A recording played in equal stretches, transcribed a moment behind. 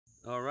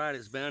All right,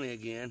 it's Bounty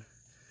again.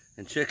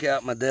 And check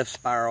out my death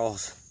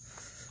spirals.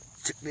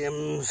 Check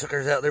them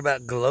suckers out, they're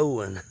about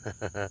glowing.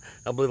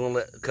 I believe I'm gonna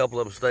let a couple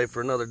of them stay for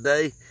another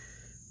day.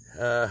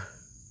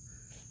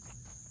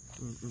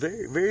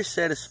 Very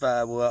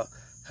satisfied with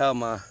how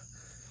my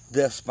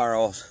death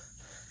spirals,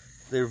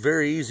 they're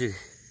very easy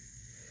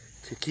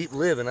to keep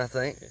living, I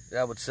think,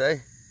 I would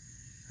say.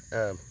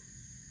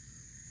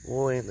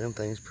 Boy, ain't them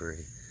things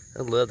pretty.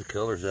 I love the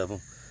colors of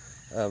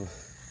them.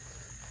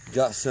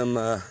 Got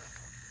some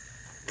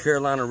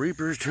Carolina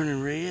Reapers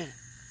turning red.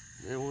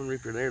 That one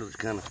Reaper there looks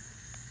kind of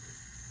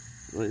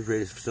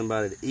ready for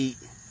somebody to eat.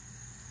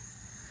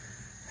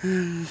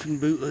 Some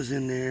Bootlas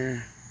in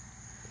there.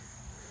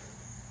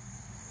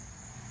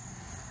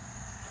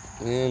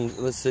 And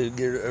let's see,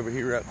 get it over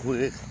here right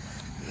quick.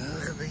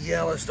 Look at the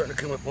yellow starting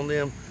to come up on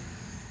them.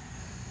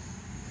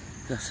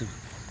 Got some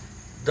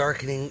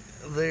darkening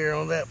there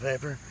on that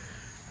pepper.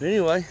 But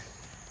anyway,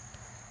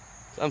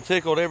 I'm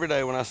tickled every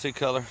day when I see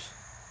colors.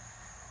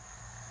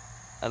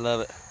 I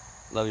love it.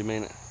 Love you,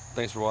 mean it.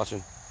 Thanks for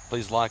watching.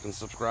 Please like and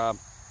subscribe.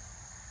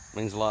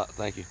 Means a lot.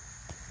 Thank you.